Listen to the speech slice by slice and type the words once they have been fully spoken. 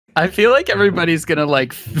I feel like everybody's gonna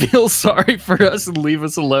like feel sorry for us and leave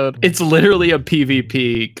us alone. It's literally a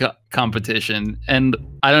PvP competition, and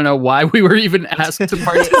I don't know why we were even asked to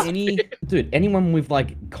participate. Dude, anyone with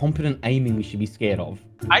like competent aiming, we should be scared of.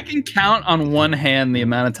 I can count on one hand the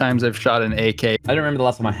amount of times I've shot an AK. I don't remember the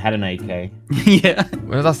last time I had an AK. Yeah. When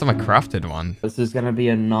was the last time I crafted one? This is gonna be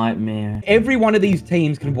a nightmare. Every one of these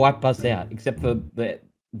teams can wipe us out, except for the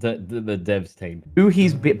devs team. Who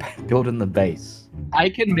he's building the base? I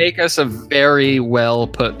can make us a very well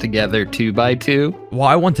put together 2x2. What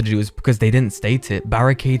I wanted to do is, because they didn't state it,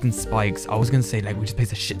 barricade and spikes. I was gonna say like we just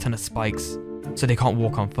place a shit ton of spikes so they can't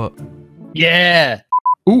walk on foot. Yeah.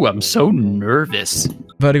 Ooh, I'm so nervous.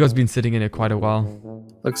 Vertigo's been sitting in it quite a while.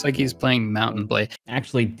 Looks like he's playing Mountain Blade.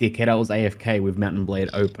 Actually, dickhead, I was AFK with Mountain Blade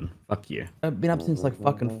open. Fuck you. I've been up since like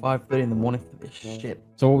fucking 5:30 in the morning for this shit.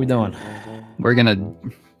 So what are we doing? We're gonna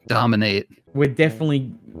dominate. We're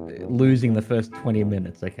definitely losing the first 20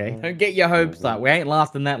 minutes, okay? Don't get your hopes up. We ain't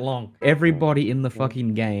lasting that long. Everybody in the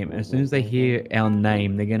fucking game, as soon as they hear our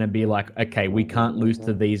name, they're gonna be like, okay, we can't lose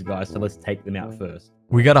to these guys, so let's take them out first.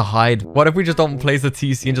 We gotta hide. What if we just don't place a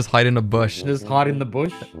TC and just hide in a bush? Just hide in the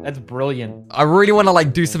bush? That's brilliant. I really want to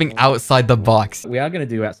like do something outside the box. We are going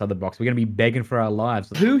to do outside the box. We're going to be begging for our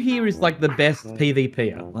lives. Who here is like the best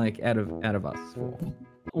PvPer, like out of us?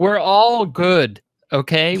 We're all good,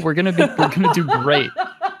 okay? We're gonna do great.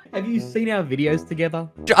 Have you seen our videos together?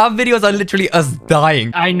 Our videos are literally us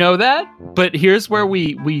dying. I know that, but here's where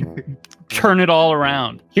we turn it all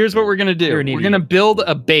around. Here's what we're gonna do. We're gonna build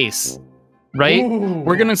a base. Right? Ooh.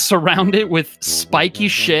 We're gonna surround it with spiky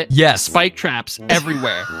shit. Yes. Spike traps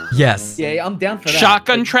everywhere. Yes. Yeah, I'm down for that.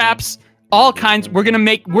 Shotgun traps, all kinds. We're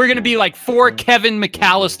gonna be like 4 Kevin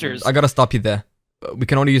McAllisters. I gotta stop you there. We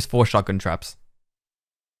can only use 4 shotgun traps.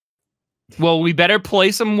 Well, we better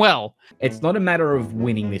place them well. It's not a matter of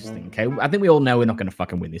winning this thing, okay? I think we all know we're not gonna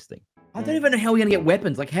fucking win this thing. I don't even know how we're gonna get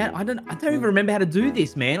weapons. Like, how? I don't even remember how to do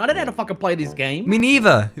this, man. I don't know how to fucking play this game. Me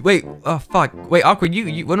neither. Wait. Oh fuck. Wait, Aqua.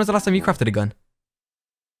 You. When was the last time you crafted a gun?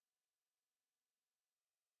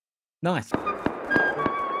 Nice.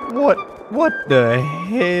 What the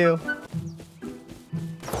hell?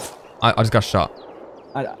 I just got shot.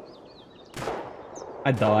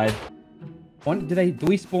 I died. Do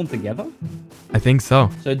we spawn together? I think so.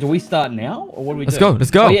 So do we start now, or what do we do?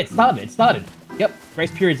 Let's go. Oh yeah, it started. Yep,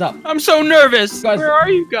 grace period's up. I'm so nervous. Guys, where are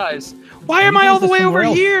you guys? Why am I all the way over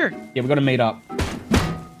here? Yeah, we gotta meet up.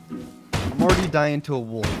 I'm already dying to a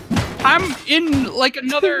wolf. I'm in like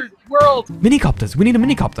another world. Minicopters. We need a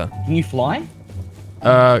minicopter. Can you fly?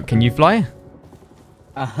 Can you fly?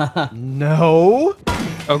 No.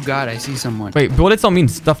 Oh god, I see someone. Wait, bullets don't mean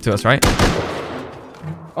stuff to us, right?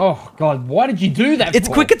 Oh god, why did you do that? It's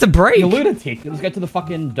quicker to break. You lunatic. Let's go to the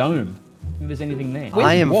fucking dome. If there's anything there.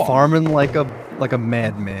 I am farming like a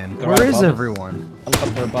madman. Where is everyone? I look up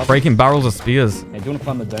there above. Breaking barrels of spears. Hey, do you want to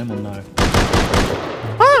climb the dome or no?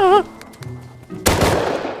 Ah!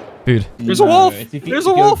 Dude. There's a wolf. There's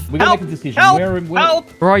a wolf. We gotta make a decision. Help! Help!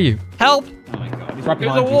 Where are you? Help! Oh my god, he's right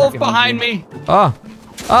There's behind a you, wolf right behind you. me. Ah.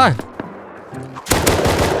 Ah.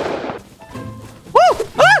 Woo!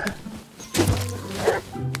 Ah!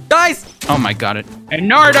 Guys! Oh my god, it.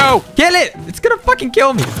 Enardo! Kill it! It's gonna fucking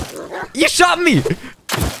kill me. You shot me!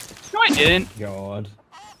 No, I didn't. God.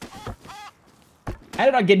 How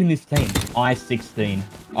did I get in this team? I-16.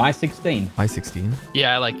 I-16. I-16?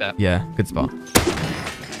 Yeah, I like that. Yeah, good spot.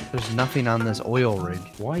 There's nothing on this oil rig.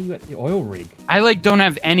 Why are you at the oil rig? I like don't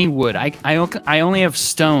have any wood. I only have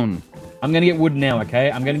stone. I'm gonna get wood now,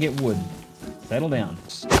 okay? I'm gonna get wood. Settle down.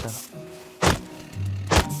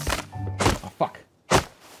 Oh, fuck. Do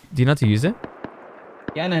you know how to use it?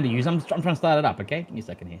 Yeah, I know how to use it. I'm trying to start it up, okay? Give me a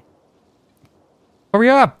second here. Hurry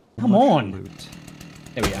up! Come on!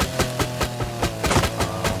 There we go.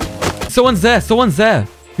 Someone's there. Someone's there.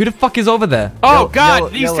 Who the fuck is over there? Oh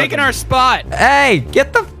god, he's taking our spot. Hey,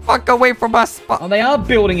 get the fuck away from our spot. Oh, they are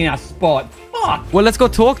building in our spot. Fuck! Well, let's go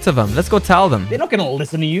talk to them. Let's go tell them. They're not gonna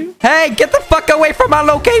listen to you. Hey, get the fuck away from our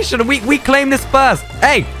location. We claim this first.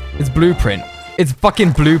 Hey, it's blueprint. It's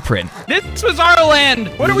fucking blueprint. This was our land.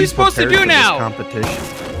 What are we supposed to do now? Competition.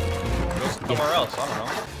 Somewhere else, I don't know.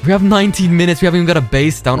 We have 19 minutes. We haven't even got a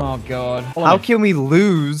base down. Oh god. How can we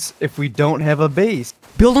lose if we don't have a base?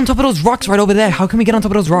 Build on top of those rocks right over there. How can we get on top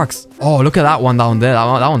of those rocks? Oh, look at that one down there.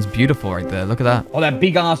 That one's beautiful right there. Look at that. Oh, that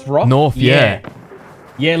big ass rock? North, yeah.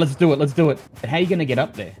 Yeah, let's do it. Let's do it. But how are you gonna get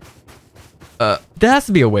up there? There has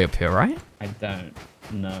to be a way up here, right? I don't.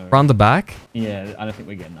 No. Around the back? Yeah, I don't think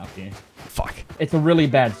we're getting up here. Fuck. It's a really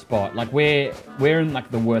bad spot. Like we're in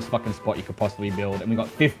like the worst fucking spot you could possibly build, and we got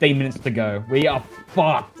 15 minutes to go. We are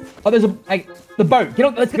fucked. Oh, there's the boat.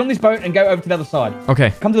 Let's get on this boat and go over to the other side.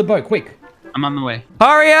 Okay. Come to the boat, quick. I'm on the way.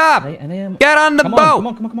 Hurry up! Get on the boat! Come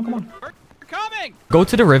on. We're coming! Go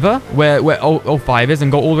to the river where 05 is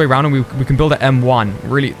and go all the way around, and we can build an M1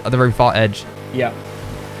 really at the very far edge. Yeah.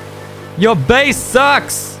 Your base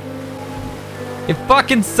sucks! It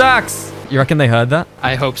fucking sucks! You reckon they heard that?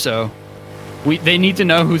 I hope so. They need to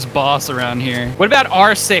know who's boss around here. What about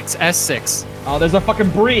R6, S6? Oh, there's a fucking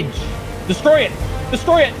bridge. Destroy it!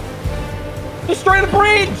 Destroy it! Destroy the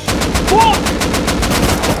bridge! Whoa!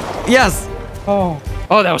 Yes! Oh.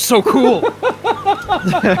 Oh, that was so cool.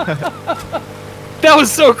 That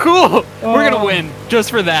was so cool. We're going to win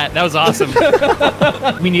just for that. That was awesome.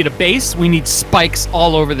 We need a base. We need spikes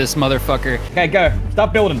all over this motherfucker. Okay, go.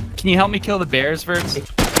 Stop building. Can you help me kill the bears first? He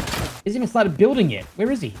hasn't even started building yet.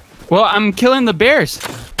 Where is he? Well, I'm killing the bears.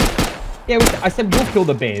 Yeah, I said we'll kill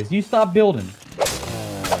the bears. You start building.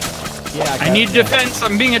 Yeah, I need defense.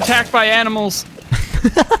 I'm being attacked by animals.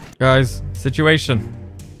 Guys, situation.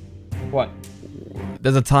 What?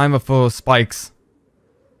 There's a timer for spikes.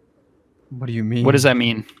 What do you mean? What does that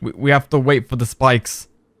mean? We have to wait for the spikes.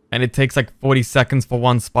 And it takes like 40 seconds for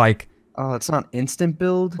one spike. Oh, it's not instant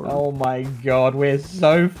build? Oh my god, we're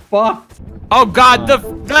so fucked. Oh god, the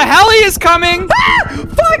heli is coming!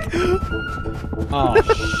 Fuck! Oh,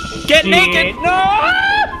 Get shit. naked! No!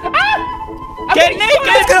 Get naked!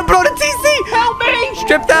 It's gonna blow the TC! Help me!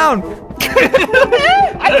 Strip down!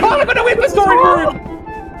 I can't, I'm gonna inventory room!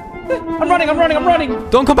 I'm running!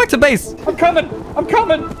 Don't come back to base! I'm coming!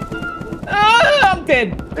 Ah, I'm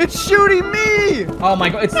dead! It's shooting me! Oh my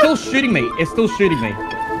god, it's still shooting me.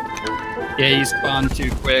 Yeah, you spawned too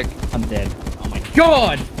quick. I'm dead. Oh my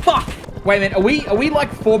god! Fuck! Wait a minute, are we like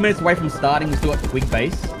 4 minutes away from starting? We still got quick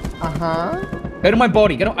base? Uh-huh. Go to my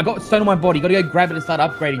body. I got stone on my body. Gotta go grab it and start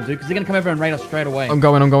upgrading, dude, because they're gonna come over and raid us straight away. I'm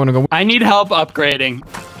going. I need help upgrading.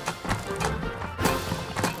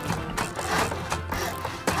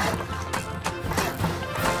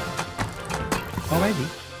 Oh, maybe.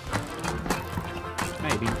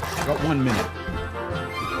 I got 1 minute.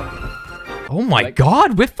 Oh my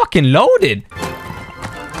god, we're fucking loaded!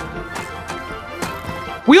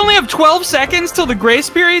 We only have 12 seconds till the grace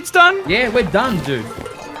period's done? Yeah, we're done, dude.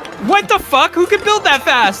 What the fuck? Who can build that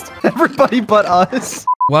fast? Everybody but us.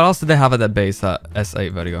 What else did they have at that base at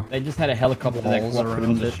S8 Vertigo? They just had a helicopter that Walls couldn't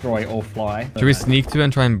around it. destroy or fly. Should we sneak to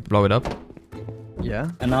and try and blow it up?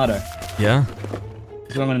 Yeah. Enardo, Yeah?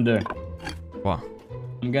 this is what I'm gonna do. What?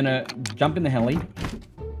 I'm gonna jump in the heli.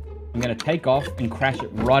 I'm gonna take off and crash it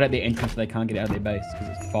right at the entrance so they can't get out of their base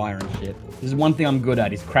because it's fire and shit. This is one thing I'm good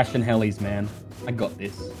at, is crashing helis, man. I got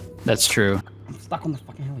this. That's true. I'm stuck on the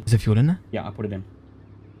fucking heli. Is there fuel in there? Yeah, I put it in.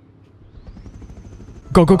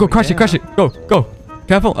 Go, crash it. Go.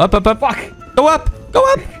 Careful, up. Fuck! Go up.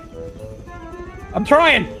 I'm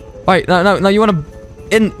trying! Right, no, you wanna,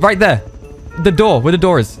 right there. The door, where the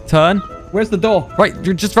door is. Turn. Where's the door? Right,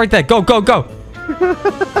 you're just right there. Go.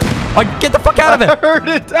 Get the fuck out of I it. heard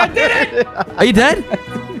it. I did it! Are you dead?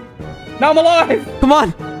 Now I'm alive! Come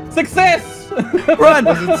on, Success! run.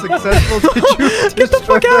 Was it successful? Did you Get the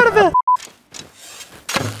fuck out of it.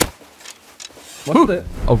 What's the...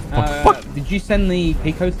 Oh, fuck. Did you send the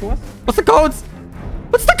P codes to us? What's the codes?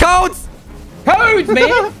 Codes,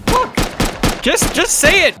 man! Fuck! Just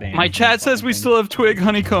say it. My chat says we still have twig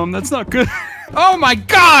honeycomb. That's not good. Oh my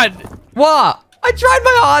god! What? I tried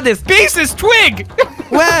my hardest. Base is twig!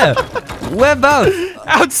 Where? Where both?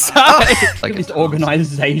 Outside! Look at this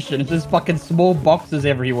organization. It's just fucking small boxes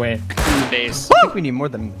everywhere. Base. I think we need more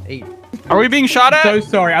than 8. Are we being shot at? I'm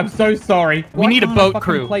so sorry. We need a Why can't I boat fucking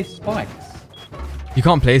crew. Place spikes? You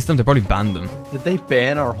can't place them. They probably banned them. Did they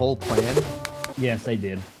ban our whole plan? Yes, they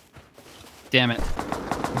did. Damn it.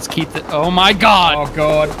 Let's keep the... Oh my god! Oh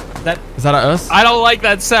god. Is that at us? I don't like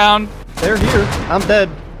that sound. They're here. I'm dead.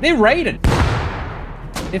 They're raided.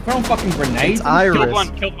 They're throwing fucking grenades. It's Iris.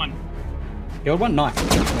 Killed one. Killed one?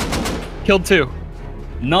 Nice. Killed two.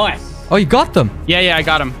 Nice. Oh, you got them. Yeah, I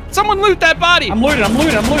got him. Someone loot that body! I'm looting.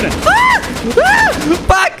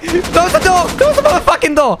 Back! Close the door! Close the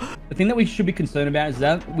motherfucking door! The thing that we should be concerned about is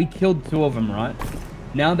that we killed 2 of them, right?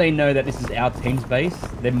 Now they know that this is our team's base.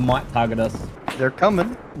 They might target us. They're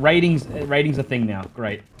coming. Ratings a thing now.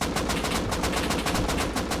 Great.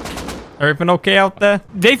 Everything okay out there?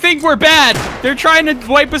 They think we're bad. They're trying to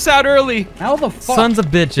wipe us out early. How the fuck? Sons of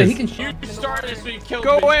So bitches. he can shoot.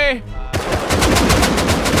 Go away.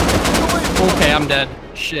 Okay, I'm dead.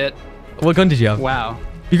 Shit. What gun did you have? Wow.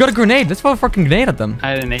 You got a grenade. Let's throw a fucking grenade at them.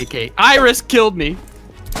 I had an AK. Iris killed me.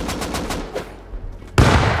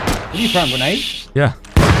 you throwing grenade? Yeah.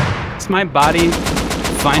 Is my body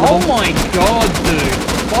findable? Oh my god, dude.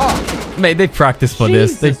 Fuck. Mate, they practice for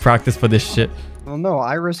this. They Jesus. practice for this shit. Well, no,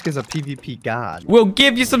 Irisk is a PvP god. We'll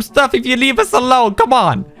give you some stuff if you leave us alone. Come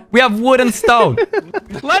on. We have wood and stone.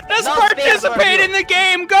 Let us participate in the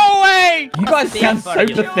game. Go away. You guys sound so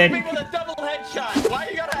pathetic. With a double headshot. Why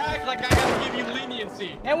you gotta act like I gotta give you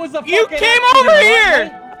leniency? That was a You fucking came accident, over right, here.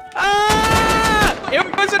 mate? Ah!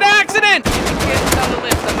 It was an accident.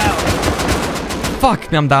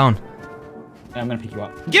 Fuck, I'm down. Yeah, I'm gonna pick you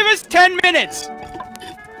up. Give us 10 minutes.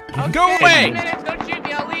 Go away. Don't shoot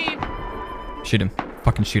me, I'll leave. Shoot him.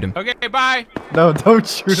 Fucking shoot him. Okay, bye. No, don't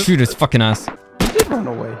shoot him. Shoot his fucking ass. He did run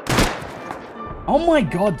away. Oh my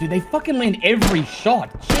god, dude, they fucking land every shot.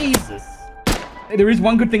 Jesus. There is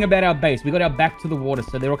one good thing about our base. We got our back to the water,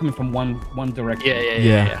 so they're all coming from one direction.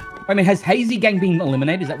 Yeah. I mean, has Hazy Gang been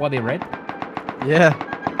eliminated? Is that why they're red? Yeah.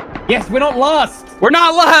 Yes, we're not last. We're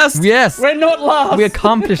not last. Yes. We're not last. We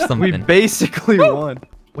accomplished We something. basically won.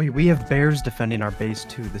 Wait, we have bears defending our base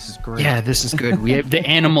too. This is great. Yeah, this is good. We have the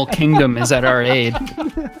animal kingdom is at our aid.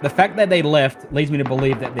 The fact that they left leads me to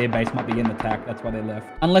believe that their base might be getting attacked. That's why they left.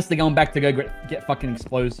 Unless they're going back to go get fucking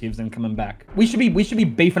explosives and coming back. We should be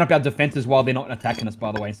beefing up our defenses while they're not attacking us,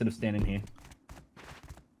 by the way, instead of standing here.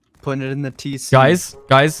 Putting it in the TC.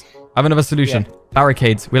 Guys, I have another solution. Yeah.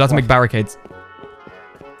 Barricades. We're allowed to make barricades.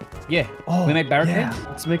 Yeah. Oh, we make barricades. yeah.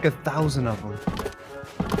 Let's make 1,000 of them.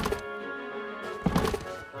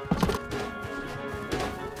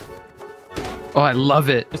 Oh, I love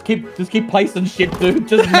it. Just keep placing shit, dude.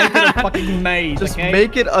 Just make it a fucking maze. Just okay?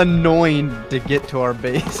 make it annoying to get to our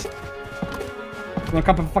base. You wanna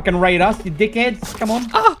come and fucking raid us, you dickheads? Come on.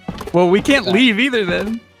 Well, we can't leave either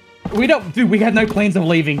then. We don't, dude. We have no plans of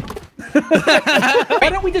leaving. Why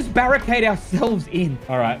don't we just barricade ourselves in?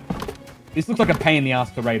 All right. This looks like a pain in the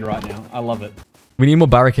ass to raid right now. I love it. We need more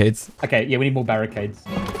barricades. Okay, yeah, we need more barricades.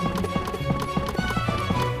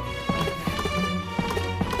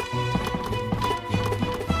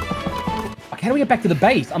 How do we get back to the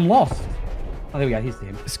base? I'm lost. Oh, there we go. Here's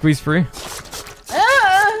him. Squeeze through.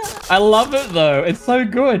 I love it though. It's so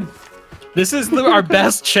good. This is our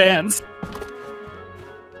best chance.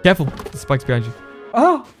 Careful. The spike's behind you.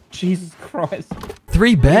 Oh, Jesus Christ.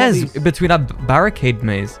 3 bears these- between our barricade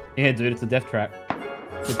maze. Yeah, dude, it's a death trap.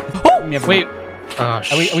 Oh! Wait, Oh, are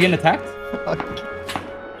we getting attacked?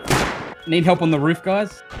 Need help on the roof,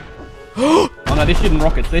 guys? Oh no, they're shooting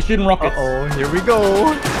rockets. They're shooting rockets. Oh, here we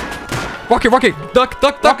go. Rocket! Duck!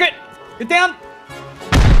 Rocket! Get down!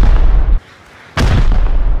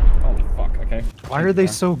 Holy fuck, okay. Why are they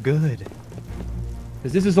so good?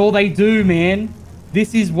 Because this is all they do, man.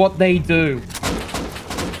 This is what they do.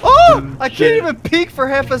 Oh, I can't even peek for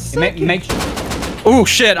half a second. Make sure. Oh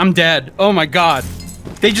shit, I'm dead. Oh my god.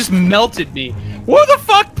 They just melted me. Who the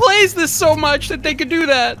fuck plays this so much that they could do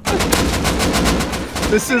that?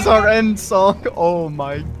 This is our end song. Oh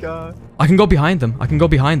my god. I can go behind them. I'm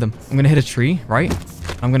gonna hit a tree, right?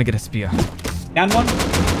 I'm gonna get a spear. Down one.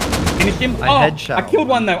 Finish him. I Oh, headshot I killed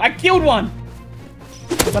one though. I killed one.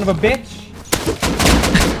 Son of a bitch.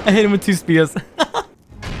 I hit him with 2 spears. Oh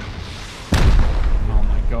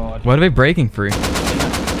my god. What are they breaking through?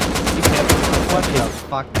 What the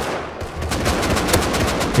fuck?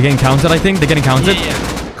 They're getting counted, I think. They're getting counted. Yeah.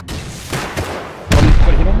 Got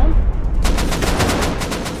a hit on one?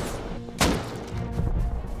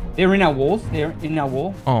 They're in our walls. They're in our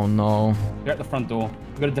wall. Oh no. They're at the front door.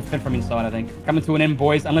 We've got to defend from inside, I think. Coming to an end,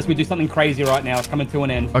 boys. Unless we do something crazy right now. It's coming to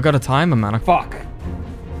an end. I got a timer, man. Fuck.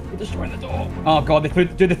 We're destroying the door. Oh god, they're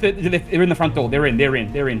in the front door. They're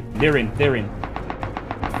in.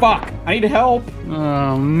 Fuck. I need help.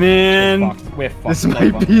 Oh man. We're fucked. This It's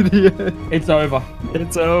might over. be the end. It's over.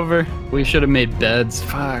 It's over. We should have made beds.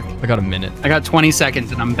 Fuck. I got a minute. I got 20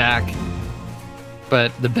 seconds and I'm back.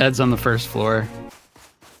 But the bed's on the first floor.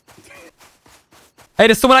 Hey,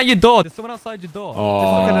 there's someone at your door. There's someone outside your door.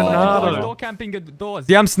 Oh. There's door camping at the doors.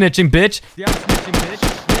 Yeah, I'm snitching, bitch. Yeah,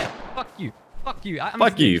 fuck you. Fuck you.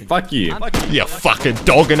 Fuck you. Fuck you. I'm- You fucking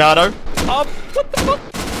dog, Enardo. What the fuck?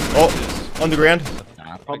 Oh, on the ground.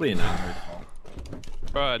 Probably not.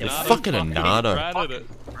 Bro, You fucking Enardo.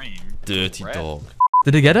 Dirty dog.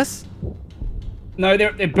 Did they get us? No,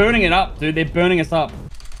 they're burning it up, dude. They're burning us up.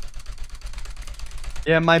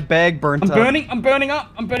 Yeah, my bag burnt I'm up. burning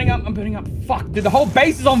up. Fuck, dude, the whole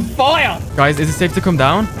base is on fire. Guys, is it safe to come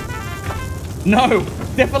down? No,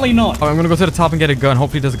 definitely not. Oh, I'm gonna go to the top and get a gun.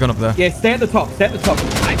 Hopefully there's a gun up there. Yeah, stay at the top.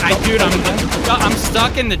 Dude, I'm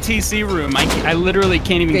stuck in the TC room. I literally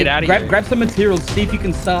can't even get out of here. Grab some materials. See if you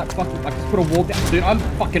can start fucking. I just put a wall down. Dude, I'm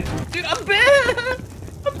burning.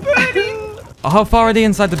 How far are they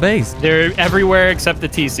inside the base? They're everywhere except the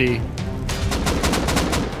TC.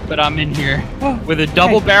 But I'm in here with a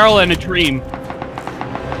double barrel and a dream.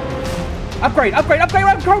 Upgrade, upgrade, upgrade,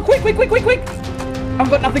 upgrade, quick, quick, quick, quick, quick. I've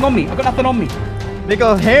got nothing on me. I've got nothing on me. Make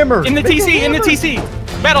a hammer. In the TC, in the TC.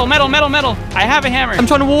 Metal, metal, metal, metal. I have a hammer. I'm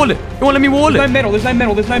trying to wall it. You won't let me wall it. There's no metal, there's no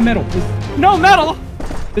metal, there's no metal. No metal.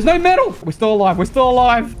 There's no metal. We're still alive, we're still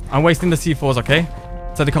alive. I'm wasting the C4s, okay?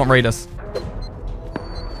 So they can't raid us.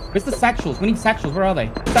 Where's the satchels? We need satchels. Where are they?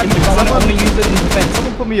 Satchels. I want to use it in defense.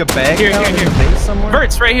 Someone put me a bag Here, down here, in here. the base somewhere.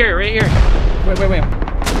 Verts, right here, right here. Wait, wait, wait.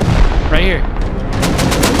 Right here.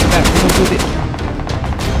 Back, we'll do this.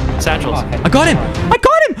 Satchels. Oh, okay. I got him. I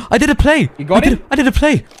got him. I did a play. You got him? I did a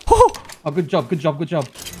play. Oh, Good job, good job, good job.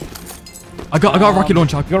 I got a rocket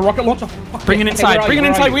launcher. You got a rocket launcher? Fuck, Bring it okay, inside. Bring it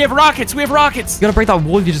inside. We have rockets. We have rockets. You gotta break that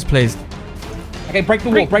wall you just placed. Okay, break the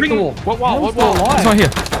wall, break the wall. What wall? No, What we're still wall? alive. It's right here.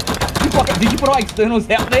 Did you put our externals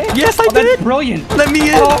out there? Yes, I That's did. brilliant. Let me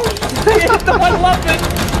in. Oh, shit, I love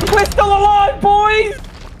it. We're still alive, boys.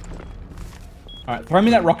 All right, throw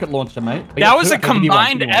me that rocket launcher, mate. That was a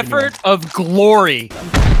combined effort of glory.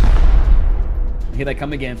 Here they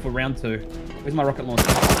come again for round 2. Where's my rocket launcher?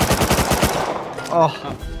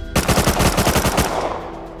 Oh.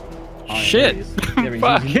 Shit. There he is.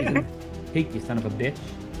 Fuck. Peek, you son of a bitch.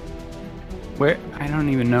 Where? I don't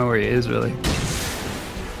even know where he is, really.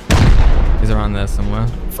 He's around there somewhere.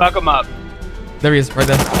 Fuck him up. There he is, right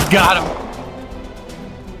there. Got him.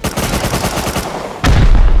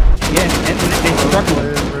 Yeah, and they're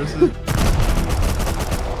struggling. Versus-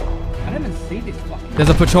 I didn't even see this fucking... There's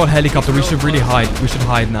a patrol helicopter. We should really hide. We should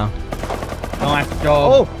hide now. Nice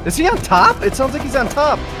job. Oh, is he on top? It sounds like he's on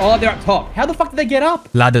top. Oh, they're up top. How the fuck did they get up?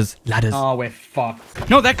 Ladders. Ladders. Oh, we're fucked.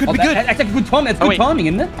 No, that could be good. That's a good time. That's Oh, good wait. timing,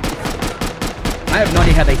 isn't it? I have no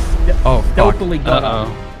idea how they Oh, fuck. stealthily got up.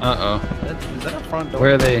 Uh-oh. Is that a front door?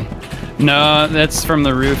 Where are they? No, that's from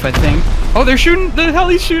the roof, I think. Oh, they're shooting. The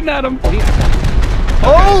heli's shooting at him. Holy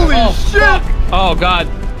Oh, shit! fuck. Oh, God.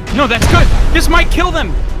 No, that's good. This might kill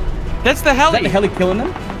them. That's the Is that heli. the heli killing them?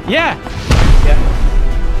 Yeah. Yeah.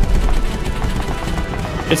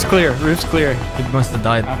 It's clear. Roof's clear. He must have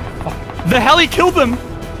died. The heli killed them.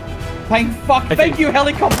 Thank fuck. Thank think- you,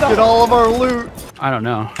 helicopter. Get all of our loot. I don't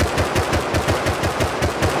know.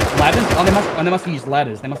 Ladders? Oh, they must use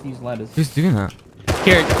ladders. They must use ladders. Who's doing that?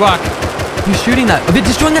 Here, Guac. Who's shooting that? Oh, they're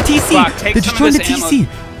destroying the TC. Fuck, take They're some of destroying the this TC.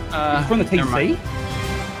 From the never mind. TC?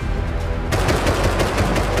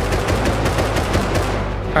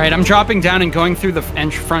 All right, I'm dropping down and going through the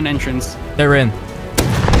front entrance. They're in.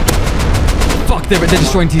 Fuck, they're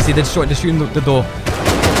destroying TC. They're shooting the door.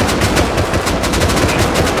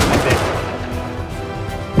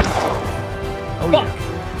 Oh,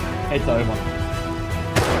 fuck. It's over.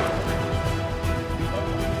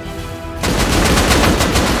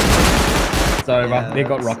 It's over. Yeah, They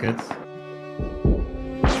got that's- rockets.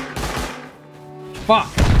 Fuck.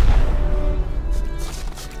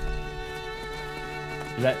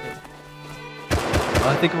 Is that...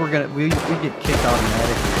 I think we're gonna we get kicked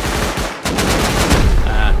automatically.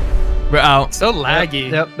 We're out. So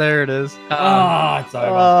laggy. Yep, there it is. it's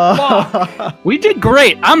over. Fuck. We did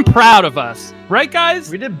great. I'm proud of us. Right, guys?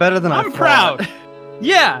 We did better than I I'm thought. proud.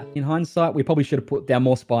 Yeah. In hindsight, we probably should have put down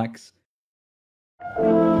more spikes.